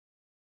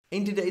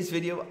In today's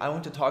video, I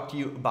want to talk to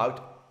you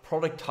about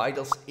product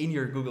titles in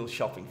your Google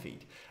Shopping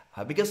feed.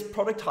 Because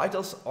product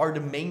titles are the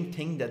main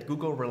thing that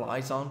Google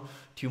relies on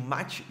to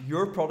match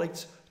your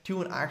products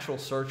to an actual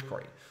search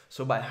query.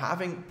 So by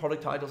having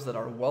product titles that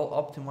are well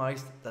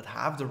optimized, that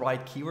have the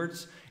right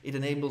keywords, it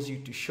enables you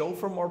to show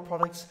for more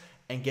products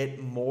and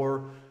get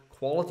more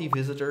quality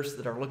visitors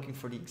that are looking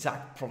for the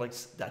exact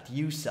products that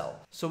you sell.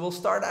 So we'll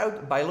start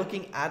out by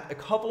looking at a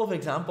couple of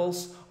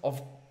examples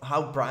of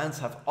how brands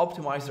have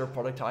optimized their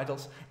product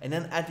titles, and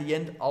then at the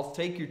end I'll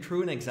take you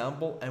through an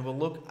example and we'll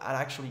look at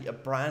actually a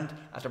brand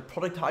at the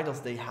product titles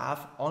they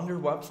have on their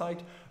website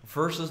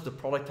versus the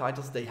product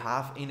titles they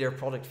have in their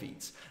product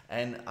feeds.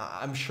 And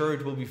I'm sure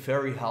it will be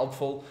very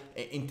helpful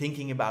in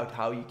thinking about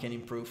how you can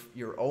improve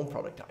your own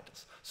product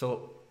titles.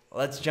 So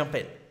let's jump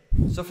in.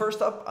 So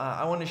first up,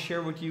 I want to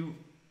share with you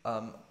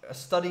a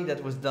study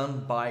that was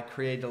done by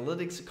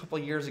Creatalytics a couple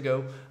of years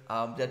ago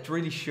that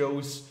really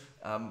shows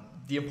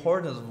the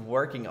importance of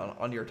working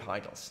on your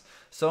titles.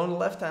 So on the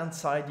left hand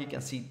side you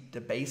can see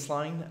the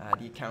baseline,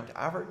 the account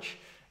average,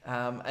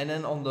 and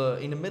then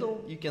in the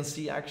middle you can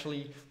see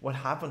actually what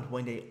happened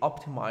when they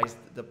optimized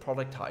the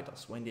product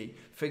titles, when they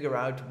figure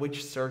out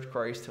which search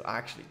queries to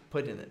actually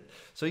put in it.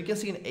 So you can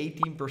see an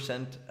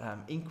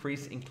 18%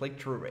 increase in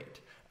click-through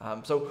rate.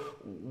 So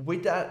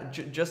with that,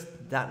 just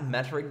that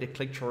metric, the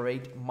click-through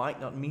rate,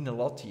 might not mean a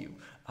lot to you,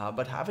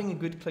 but having a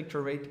good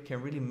click-through rate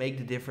can really make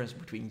the difference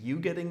between you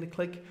getting the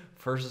click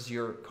versus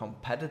your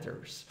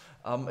competitors.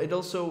 It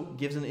also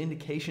gives an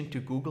indication to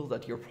Google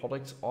that your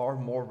products are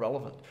more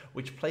relevant,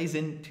 which plays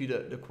into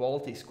the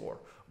quality score,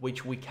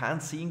 which we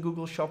can't see in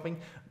Google Shopping,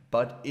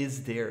 but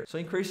is there. So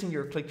increasing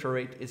your click-through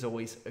rate is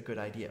always a good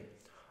idea.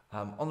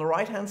 On the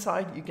right hand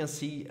side you can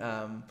see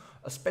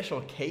a special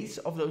case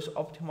of those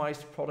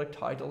optimized product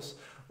titles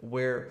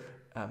where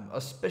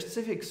a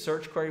specific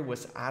search query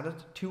was added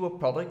to a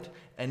product,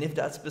 and if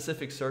that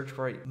specific search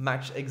query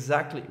matched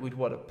exactly with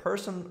what a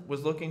person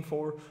was looking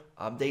for,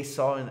 they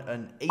saw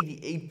an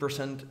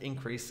 88%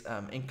 increase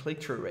in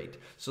click-through rate.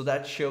 So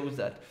that shows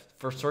that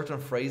for certain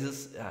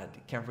phrases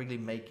it can really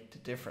make the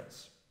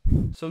difference.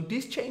 So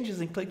these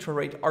changes in click-through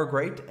rate are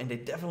great and they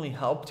definitely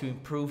help to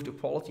improve the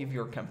quality of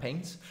your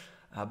campaigns.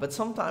 But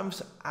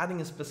sometimes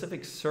adding a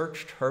specific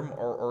search term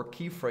or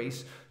key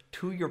phrase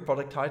to your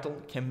product title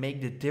can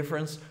make the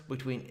difference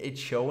between it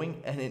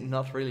showing and it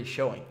not really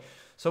showing.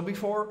 So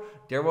before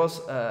there was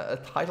a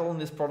title on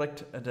this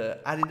product, the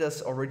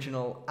Adidas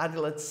original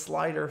Adilet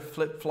slider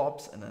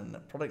flip-flops, and then the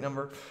product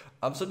number.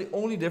 So the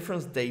only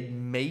difference they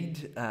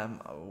made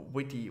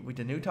with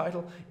the new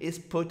title is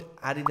put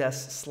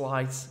Adidas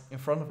slides in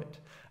front of it.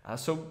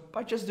 So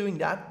by just doing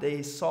that,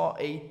 they saw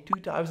a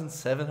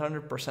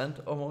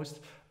 2,700%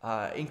 almost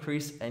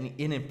increase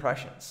in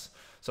impressions.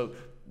 So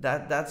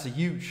that's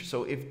huge.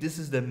 So if this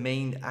is the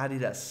main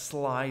Adidas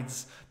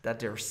slides that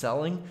they're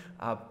selling,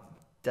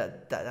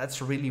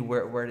 that's really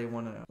where they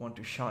want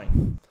to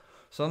shine.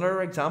 So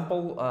another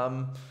example,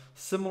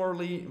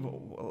 similarly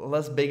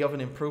less big of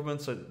an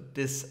improvement. So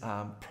this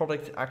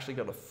product actually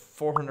got a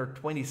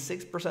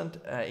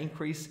 426%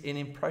 increase in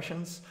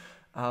impressions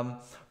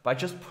by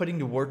just putting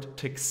the word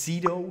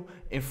tuxedo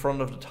in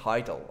front of the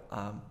title.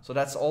 So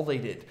that's all they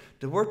did.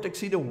 The word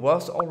tuxedo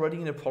was already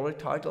in the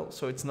product title,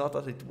 so it's not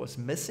that it was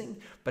missing,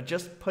 but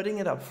just putting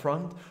it up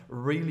front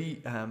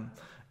really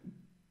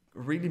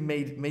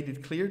made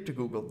it clear to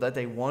Google that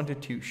they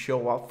wanted to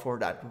show up for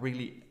that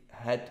really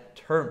head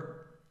term.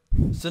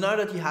 So now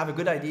that you have a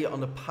good idea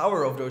on the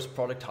power of those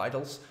product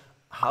titles,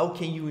 how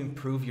can you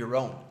improve your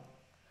own?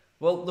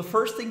 Well, the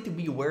first thing to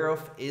be aware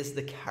of is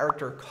the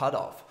character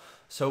cutoff.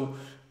 So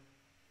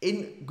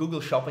in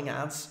Google Shopping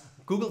ads,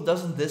 Google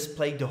doesn't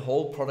display the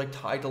whole product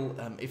title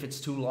if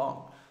it's too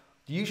long.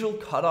 The usual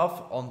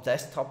cutoff on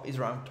desktop is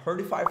around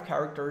 35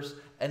 characters,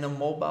 and on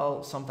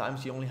mobile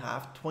sometimes you only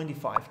have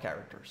 25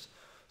 characters.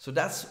 So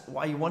that's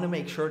why you want to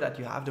make sure that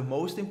you have the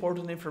most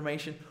important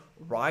information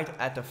right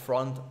at the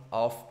front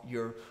of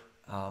your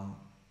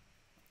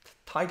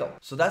title.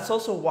 So that's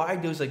also why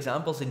those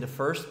examples in the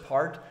first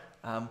part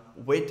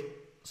with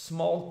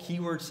small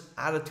keywords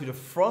added to the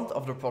front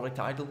of the product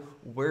title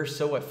were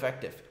so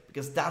effective,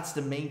 because that's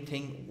the main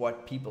thing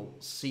what people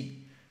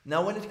see.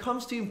 Now when it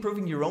comes to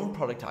improving your own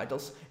product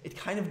titles, it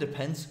kind of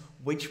depends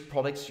which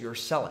products you're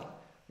selling,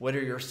 whether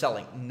you're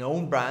selling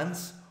known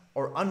brands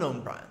or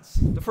unknown brands.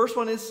 The first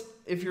one is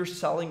if you're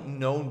selling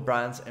known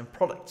brands and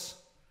products.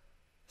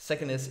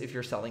 Second is if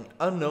you're selling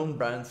unknown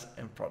brands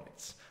and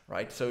products,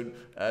 right? So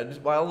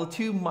while the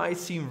two might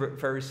seem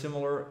very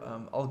similar,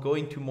 I'll go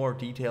into more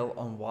detail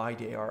on why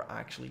they are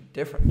actually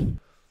different.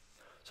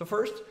 So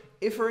first,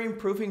 if we're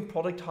improving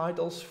product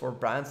titles for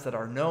brands that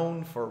are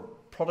known, for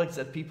products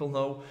that people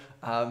know,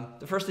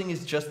 the first thing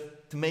is just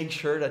to make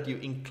sure that you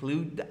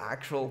include the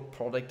actual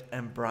product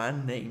and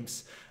brand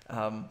names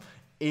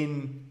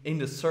in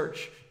the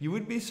search. You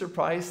would be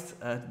surprised,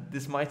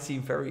 this might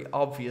seem very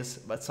obvious,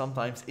 but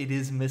sometimes it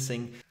is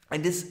missing.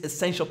 And this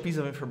essential piece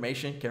of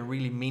information can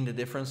really mean the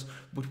difference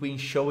between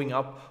showing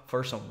up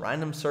for some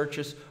random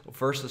searches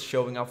versus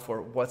showing up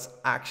for what's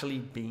actually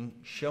being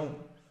shown.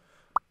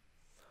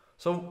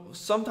 So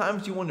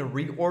sometimes you want to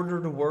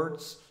reorder the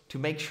words to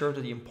make sure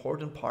that the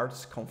important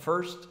parts come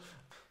first.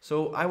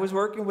 So I was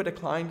working with a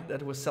client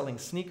that was selling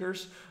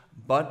sneakers,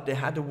 but they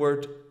had the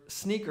word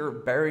sneaker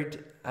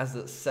buried as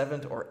the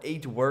 7th or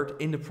 8th word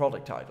in the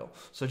product title.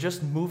 So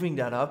just moving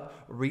that up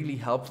really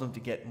helps them to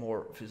get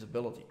more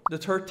visibility. The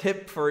third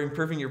tip for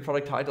improving your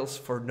product titles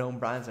for known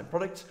brands and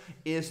products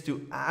is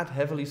to add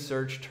heavily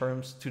searched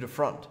terms to the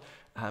front.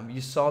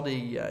 You saw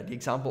the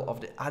example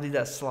of the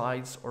Adidas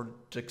slides or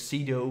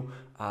tuxedo.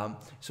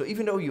 So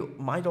even though you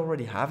might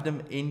already have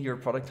them in your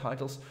product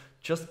titles,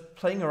 just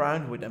playing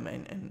around with them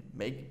and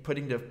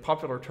putting the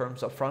popular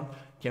terms up front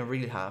can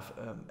really have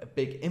a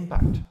big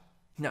impact.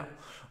 Now,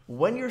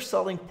 when you're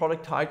selling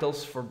product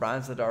titles for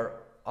brands that are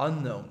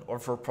unknown or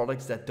for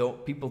products that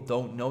people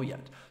don't know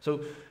yet,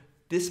 so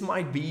this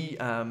might be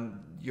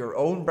your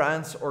own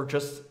brands or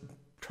just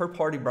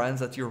third-party brands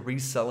that you're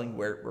reselling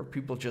where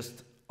people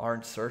just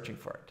aren't searching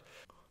for it.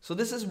 So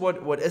this is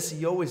what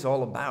SEO is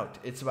all about.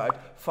 It's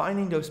about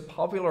finding those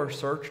popular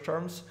search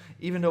terms,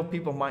 even though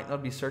people might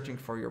not be searching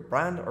for your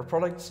brand or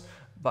products,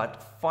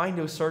 but find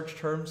those search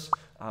terms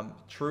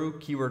through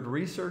keyword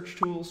research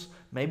tools,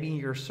 maybe in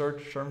your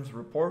search terms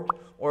report,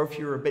 or if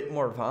you're a bit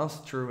more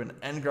advanced, through an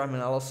n-gram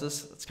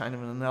analysis. It's kind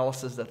of an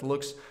analysis that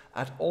looks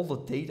at all the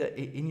data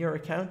in your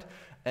account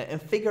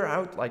and figure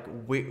out like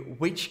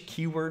which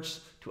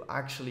keywords to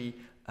actually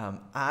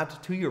add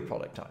to your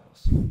product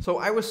titles. So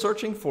I was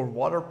searching for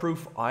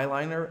waterproof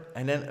eyeliner,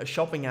 and then a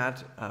shopping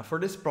ad for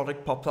this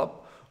product popped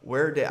up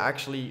where they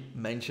actually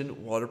mentioned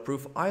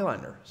waterproof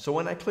eyeliner. So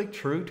when I clicked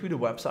through to the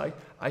website,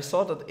 I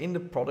saw that in the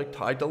product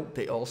title,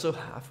 they also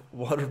have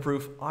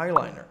waterproof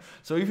eyeliner.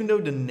 So even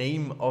though the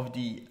name of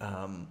the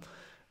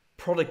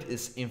product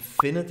is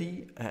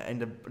Infinity and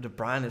the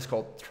brand is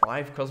called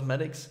Thrive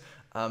Cosmetics,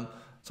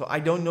 so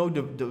I don't know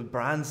the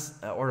brands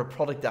or the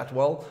product that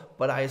well,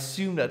 but I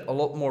assume that a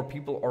lot more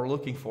people are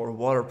looking for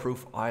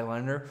waterproof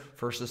eyeliner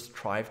versus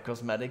Thrive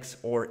Cosmetics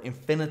or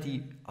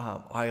Infinity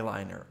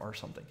eyeliner or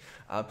something.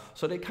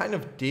 So they kind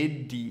of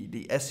did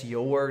the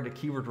SEO work, the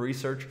keyword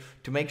research,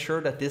 to make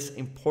sure that this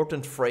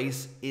important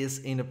phrase is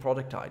in the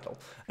product title.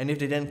 And if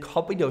they then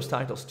copy those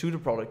titles to the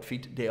product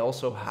feed, they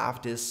also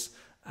have this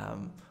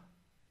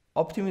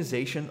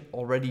optimization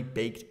already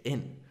baked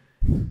in.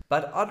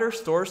 But other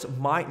stores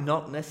might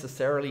not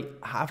necessarily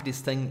have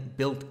this thing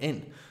built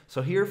in.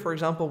 So here, for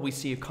example, we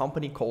see a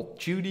company called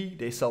Judy.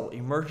 They sell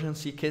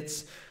emergency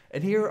kits.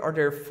 And here are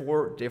their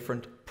 4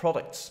 different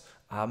products.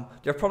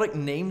 Their product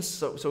names,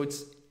 so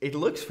it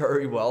looks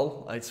very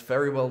well. It's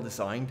very well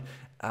designed.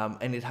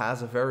 And it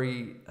has a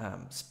very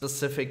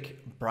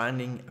specific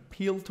branding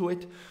appeal to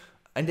it.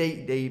 And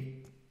they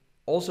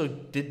also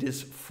did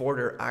this for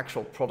their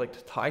actual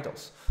product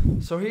titles.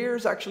 So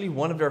here's actually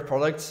one of their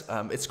products.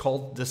 It's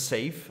called The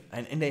Safe,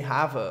 and they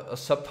have a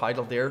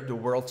subtitle there, the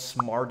world's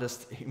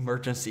smartest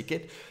emergency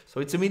kit. So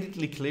it's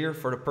immediately clear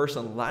for the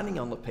person landing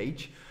on the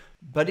page.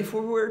 But if we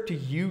were to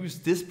use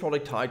this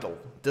product title,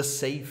 The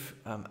Safe,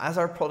 as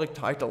our product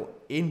title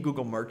in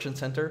Google Merchant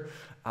Center,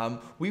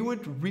 we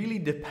would really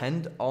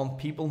depend on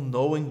people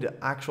knowing the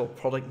actual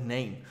product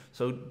name.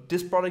 So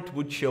this product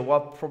would show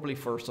up probably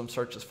for some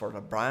searches for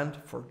the brand,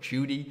 for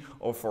Judy,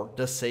 or for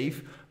The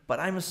Safe. But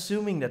I'm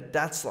assuming that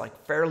that's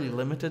like fairly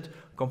limited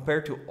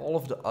compared to all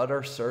of the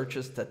other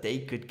searches that they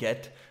could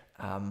get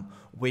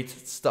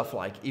with stuff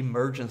like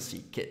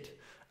emergency kit.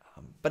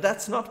 But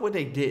that's not what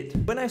they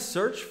did. When I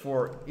search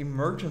for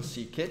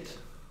emergency kit,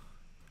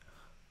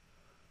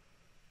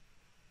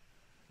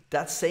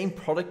 that same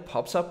product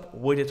pops up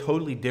with a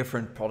totally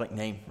different product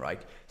name,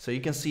 right? So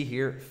you can see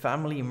here,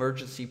 family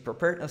emergency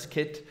preparedness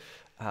kit,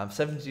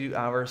 72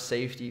 hours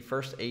safety,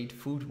 first aid,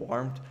 food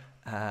warmth,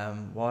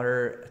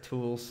 water,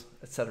 tools,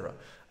 etc.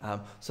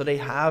 So they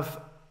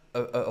have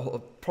a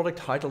product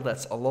title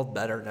that's a lot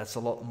better, that's a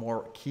lot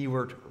more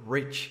keyword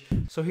rich.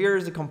 So here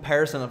is the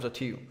comparison of the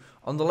two.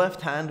 On the left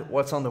hand,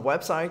 what's on the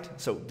website,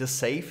 so The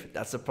Safe,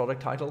 that's the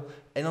product title,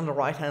 and on the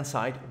right hand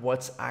side,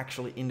 what's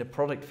actually in the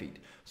product feed.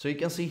 So you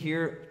can see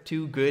here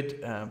 2 good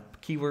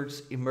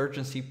keywords,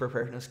 emergency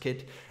preparedness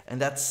kit,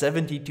 and that's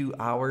 72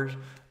 hours.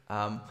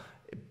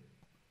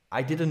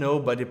 I didn't know,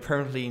 but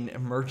apparently in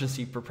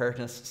emergency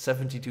preparedness,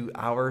 72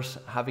 hours,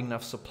 having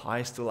enough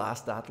supplies to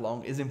last that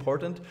long is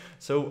important.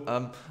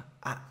 So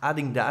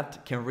adding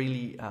that can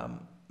really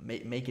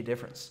make a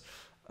difference.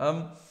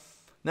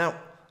 Now,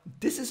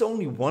 this is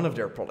only one of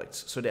their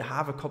products. So they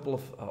have a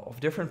couple of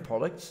different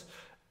products,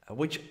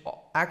 which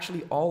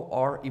actually all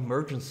are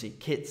emergency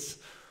kits.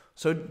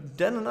 So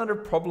then another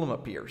problem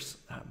appears.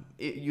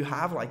 You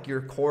have like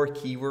your core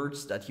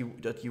keywords that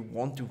you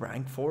want to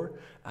rank for,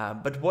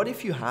 but what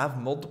if you have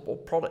multiple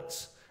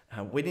products?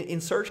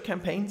 In search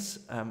campaigns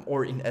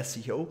or in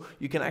SEO,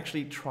 you can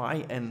actually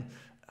try and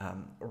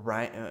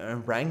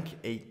rank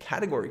a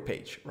category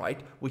page, right,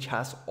 which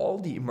has all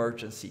the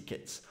emergency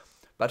kits.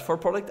 But for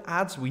product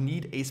ads, we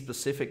need a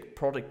specific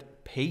product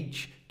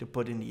page to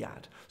put in the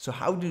ad. So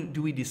how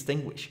do we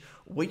distinguish?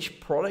 Which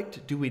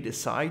product do we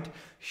decide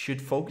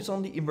should focus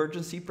on the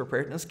emergency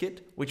preparedness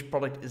kit? Which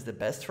product is the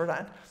best for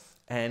that?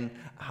 and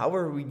how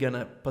are we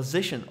gonna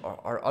position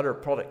our other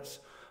products.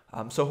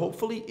 So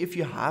hopefully if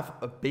you have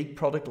a big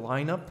product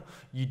lineup,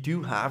 you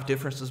do have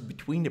differences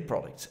between the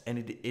products, and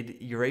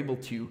you're able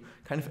to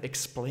kind of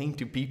explain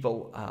to people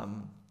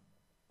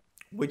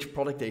which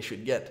product they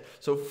should get.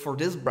 So for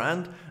this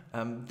brand,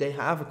 they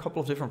have a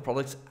couple of different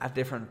products at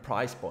different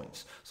price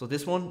points. So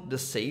this one, the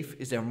Safe,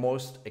 is their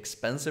most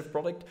expensive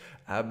product,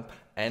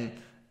 and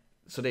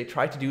so they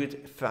try to do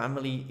it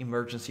family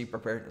emergency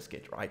preparedness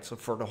kit, right? So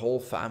for the whole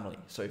family.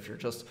 So if you're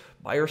just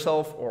by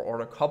yourself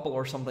or a couple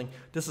or something,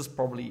 this is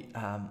probably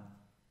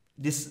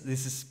this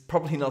is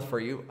probably not for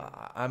you.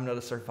 I'm not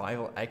a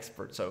survival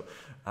expert, so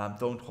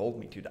don't hold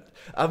me to that.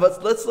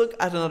 But let's look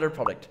at another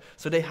product.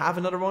 So they have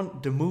another one,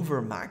 the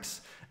Mover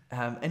Max.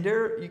 And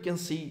there you can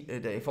see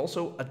they've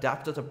also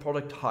adapted a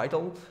product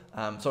title.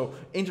 So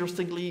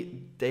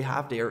interestingly, they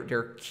have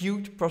their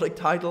cute product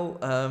title,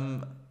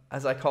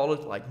 as I call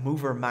it, like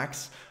Mover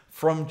Max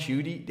from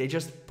Judy. They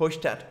just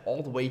pushed that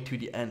all the way to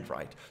the end,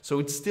 right? So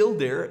it's still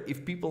there.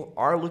 If people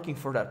are looking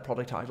for that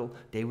product title,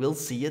 they will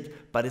see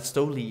it, but it's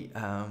totally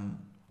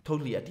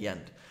at the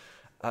end.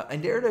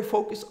 And there they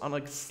focus on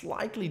a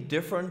slightly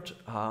different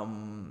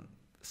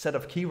set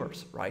of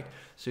keywords, right?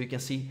 So you can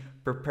see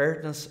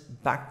preparedness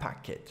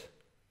backpack kit,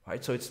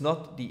 right? So it's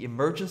not the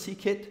emergency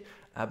kit,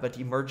 but the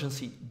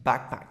emergency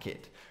backpack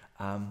kit.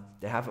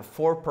 They have a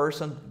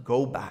 4-person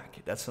go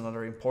bag. That's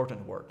another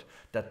important word.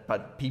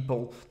 But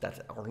people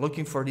that are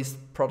looking for these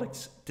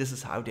products, this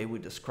is how they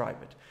would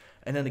describe it.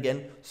 And then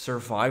again,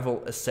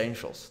 survival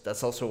essentials.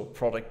 That's also a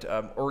product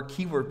or a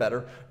keyword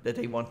better that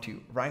they want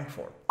to rank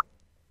for.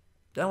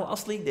 Then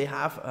lastly, they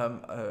have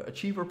a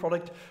cheaper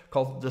product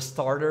called the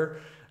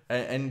Starter,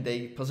 and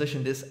they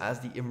position this as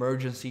the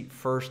emergency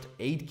first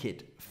aid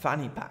kit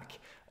fanny pack.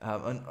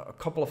 And a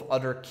couple of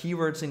other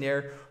keywords in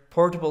there: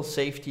 portable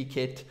safety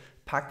kit,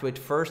 packed with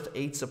first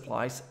aid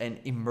supplies and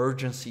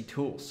emergency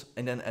tools.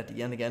 And then at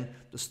the end again,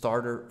 the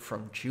Starter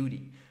from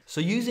Judy. So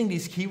using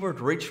these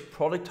keyword-rich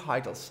product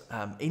titles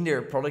in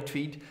their product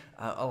feed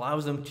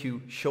allows them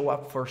to show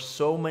up for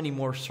so many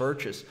more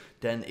searches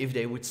than if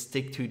they would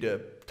stick to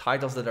the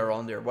titles that are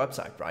on their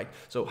website, right?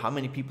 So how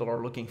many people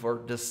are looking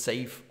for the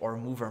Safe or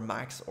Mover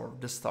Max or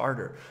the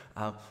Starter?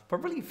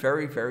 Probably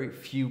very, very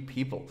few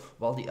people,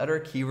 while the other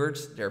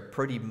keywords, they're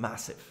pretty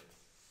massive.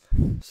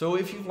 So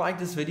if you liked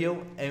this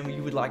video and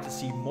you would like to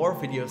see more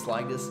videos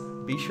like this,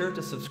 be sure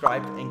to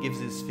subscribe and give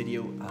this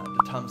video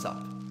the thumbs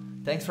up.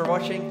 Thanks for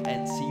watching,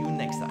 and see you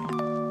next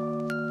time.